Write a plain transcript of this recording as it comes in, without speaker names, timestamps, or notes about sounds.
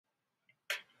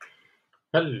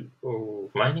Hello,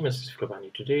 my name is Asif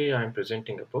Kabani. Today I'm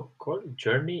presenting a book called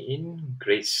Journey in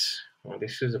Grace.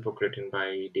 This is a book written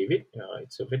by David.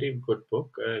 It's a very good book.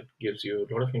 It gives you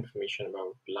a lot of information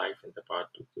about life and the path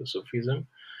to the Sufism.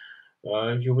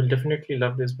 You will definitely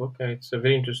love this book. It's a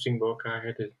very interesting book. I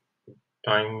had a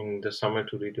time in the summer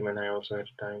to read him, and I also had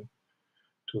time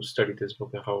to study this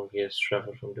book, how he has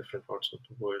traveled from different parts of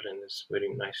the world, and it's a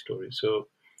very nice story. So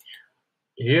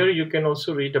here you can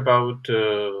also read about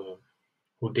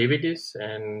who David is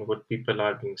and what people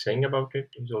are being saying about it.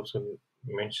 He's also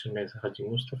mentioned as Haji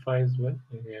Mustafa as well.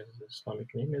 He has an Islamic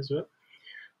name as well.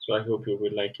 So I hope you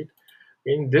will like it.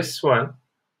 In this one,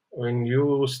 when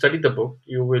you study the book,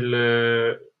 you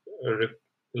will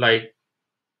like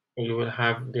you will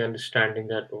have the understanding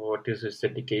that what is his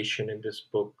dedication in this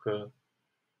book.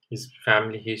 His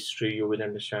family history, you will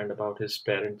understand about his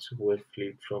parents who had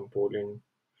fled from Poland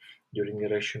during the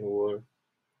Russian War,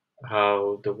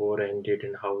 how the war ended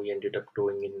and how he ended up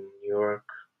growing in New York,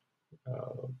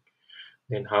 uh,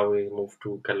 then how he moved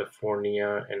to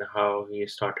California and how he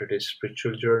started his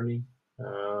spiritual journey,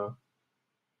 uh,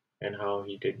 and how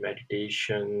he did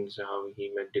meditations, how he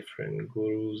met different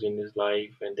gurus in his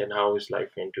life, and then how his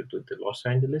life entered to the Los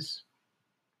Angeles,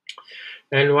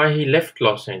 and why he left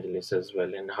Los Angeles as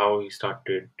well, and how he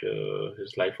started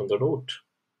his life on the road.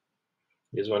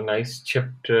 There's one nice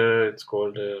chapter. It's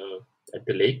called "At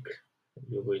the Lake."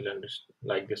 You will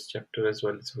like this chapter as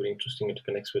well. It's very interesting. It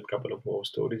connects with a couple of more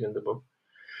stories in the book.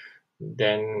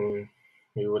 Then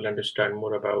you will understand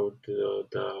more about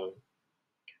the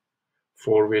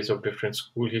four ways of different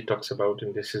school he talks about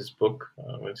in this his book.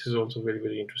 This is also very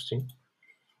very interesting.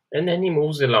 And then he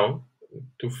moves along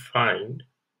to find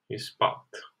his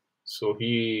path. So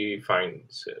he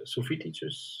finds Sufi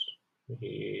teachers.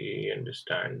 He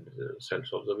understands self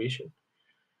observation.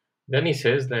 Then he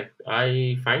says that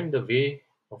I find the way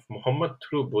of Muhammad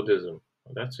through Buddhism.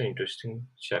 That's an interesting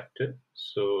chapter.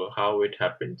 So how it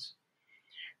happens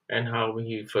and how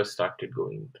he first started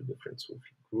going to different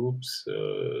Sufi groups,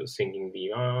 singing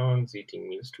divans, eating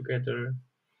meals together,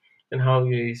 and how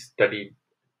he studied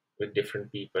with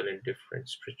different people in different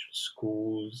spiritual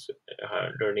schools,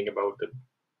 learning about the.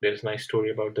 There's a nice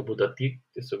story about the Buddha Teeth.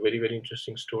 It's a very very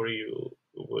interesting story. You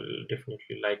will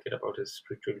definitely like it about his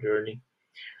spiritual journey.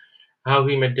 How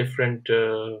he met different,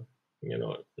 we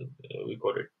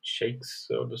call it sheikhs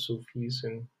or the Sufis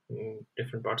in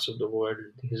different parts of the world.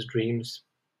 His dreams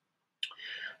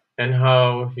and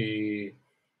how he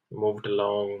moved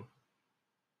along.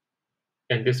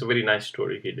 And this is a very nice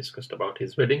story. He discussed about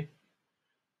his wedding,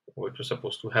 what was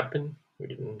supposed to happen, it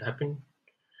didn't happen.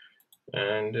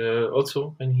 And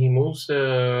also, when he moves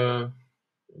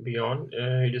beyond,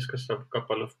 he discussed a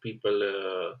couple of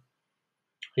people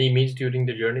he meets during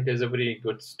the journey. There's a very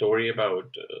good story about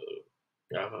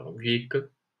a vehicle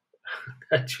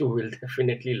that you will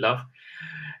definitely love.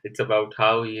 It's about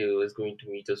how he was going to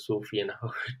meet a Sufi and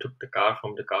how he took the car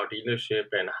from the car dealership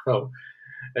and how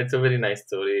it's a very nice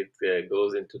story. It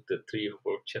goes into the three or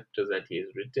four chapters that he has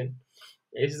written.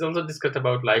 He's also discussed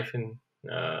about life in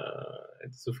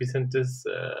at Sufi centers.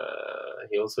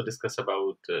 He also discussed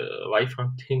about wife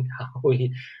hunting, how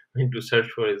he went to search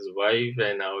for his wife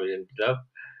and how he ended up.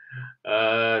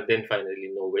 Then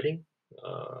finally, no wedding.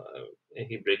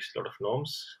 He breaks a lot of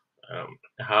norms.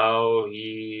 How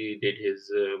he did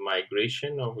his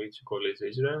migration, or which you call his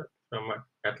Israel, from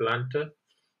Atlanta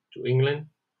to England,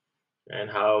 and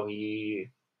how he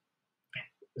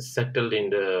settled in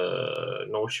the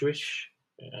Northwish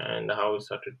and how he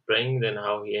started praying, then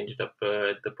how he ended up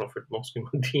at the Prophet Mosque in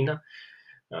Medina.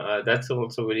 That's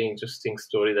also a very interesting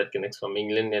story that connects from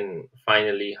England, and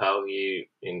finally how he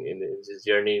in his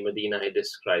journey in Medina he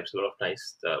describes a lot of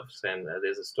nice stuff. And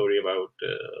there's a story about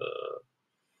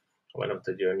one of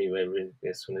the journey where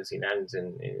as soon as he lands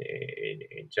in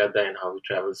Jeddah and how he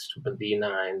travels to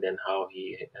Medina, and then how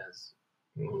he has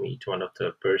meet one of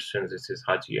the persons. This is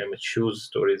Haji Ahmed Shu's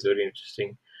story is very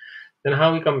interesting. Then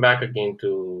how he come back again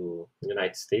to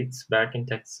United States, back in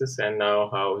Texas, and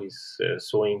now how he's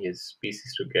sewing his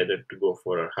pieces together to go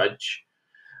for a Hajj.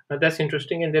 That's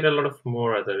interesting, and there are a lot of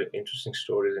more other interesting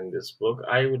stories in this book.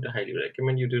 I would highly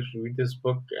recommend you to read this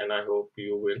book, and I hope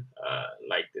you will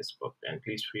like this book. And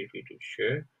please feel free to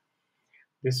share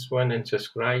this one and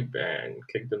subscribe and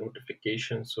click the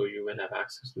notification so you will have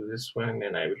access to this one.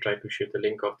 And I will try to share the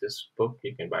link of this book.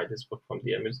 You can buy this book from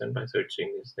the Amazon by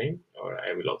searching his name, or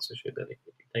I will also share the link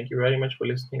with you. Thank you very much for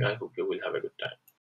listening. I hope you will have a good time.